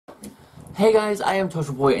Hey guys, I am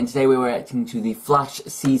Torchwood Boy, and today we're reacting to the Flash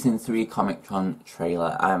Season 3 Comic-Con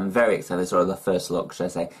trailer. I'm very excited, sort of the first look, should I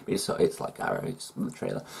say. It's like Arrow, it's the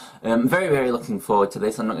trailer. Very looking forward to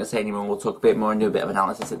this. I'm not going to say anymore, we'll talk a bit more and do a bit of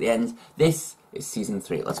analysis at the end. This is Season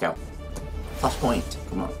 3, let's go. Flashpoint,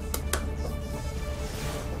 come on.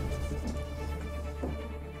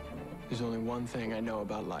 There's only one thing I know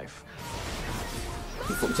about life.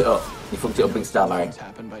 You fucked it up. You fucked it up, big star, Larry. Things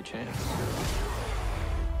happen by chance.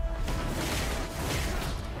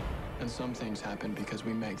 And some things happen because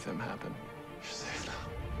we make them happen.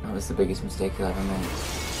 That was the biggest mistake I've ever made.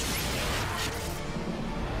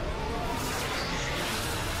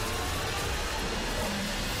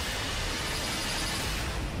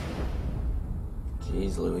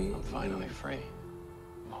 Jeez Louise. I'm finally free.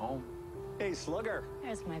 I'm home. Hey, Slugger.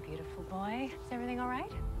 There's my beautiful boy. Is everything all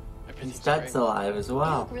right? His dad's alive as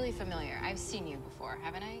well. You look really familiar. I've seen you before,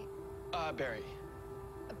 haven't I? Barry.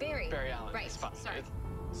 Barry. Barry Allen. Right. It's fine. Sorry.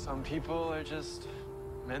 Some people are just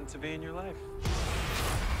meant to be in your life.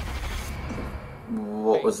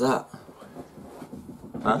 What was that?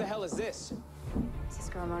 Huh? Who the hell is this?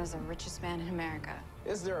 Cisco Ramona's the richest man in America.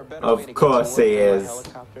 Is there a better Of way to course get to he work than is. a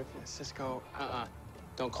helicopter? Cisco.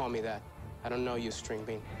 Don't call me that. I don't know you, String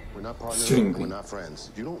Bean. We're not partners. String We're Bean. not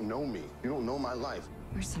friends. You don't know me. You don't know my life.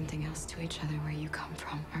 We're something else to each other where you come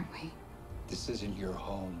from, aren't we? This isn't your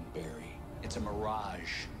home, Barry. It's a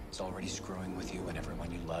mirage. It's already screwing with you and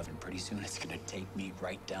everyone you love, and pretty soon it's gonna take me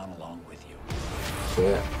right down along with you.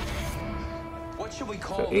 Shit. What should we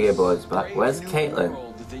call So this earbuds back. brave Where's new Caitlin?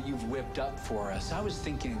 world that you've whipped up for us? I was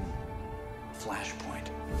thinking Flashpoint.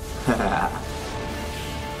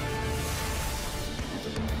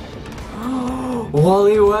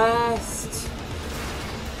 Wally West!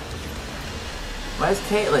 Where's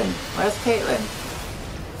Caitlin? Where's Caitlin?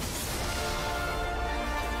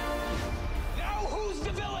 Now who's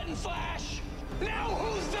the villain, Flash? Now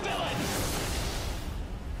who's the villain?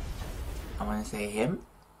 I want to say him?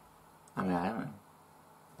 I mean, I don't know.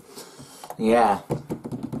 Yeah.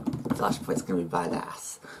 Flashpoint's going to be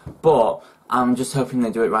badass. But I'm just hoping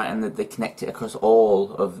they do it right and that they connect it across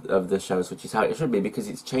all of the shows, which is how it should be, because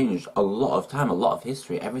it's changed a lot of time, a lot of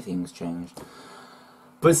history, everything's changed.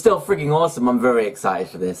 But it's still freaking awesome. I'm very excited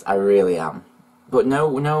for this. I really am. But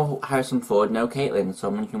no Harrison Ford, no Caitlin, so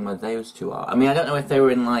I'm wondering where those two are. I mean, I don't know if they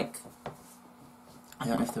were in like... I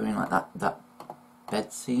don't know if they were in like that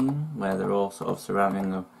bed scene where they're all sort of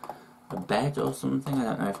surrounding a bed or something. I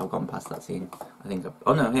don't know if I've gone past that scene. I think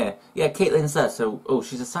oh no, here. Yeah, Caitlin's there, so... Oh,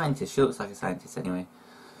 she's a scientist. She looks like a scientist anyway.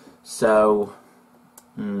 So...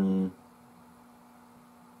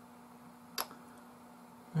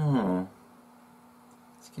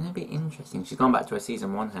 It's going to be interesting. She's gone back to her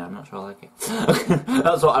season 1 hair. I'm not sure I like it.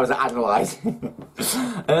 That's what I was analysing.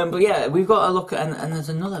 But yeah, we've got a look at... And there's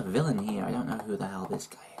another villain here. I don't know who the hell this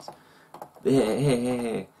guy is.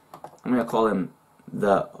 Here. I'm going to call him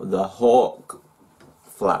the Hawk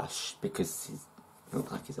Flash, because he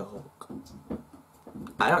looks like he's a hawk.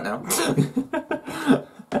 I don't know.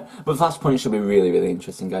 But Flashpoint should be really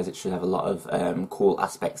interesting, guys. It should have a lot of cool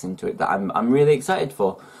aspects into it that I'm really excited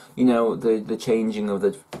for. You know, the changing of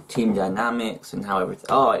the team dynamics and how everything...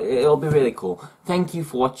 Oh, it'll be really cool. Thank you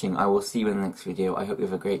for watching. I will see you in the next video. I hope you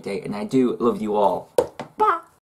have a great day, and I do love you all.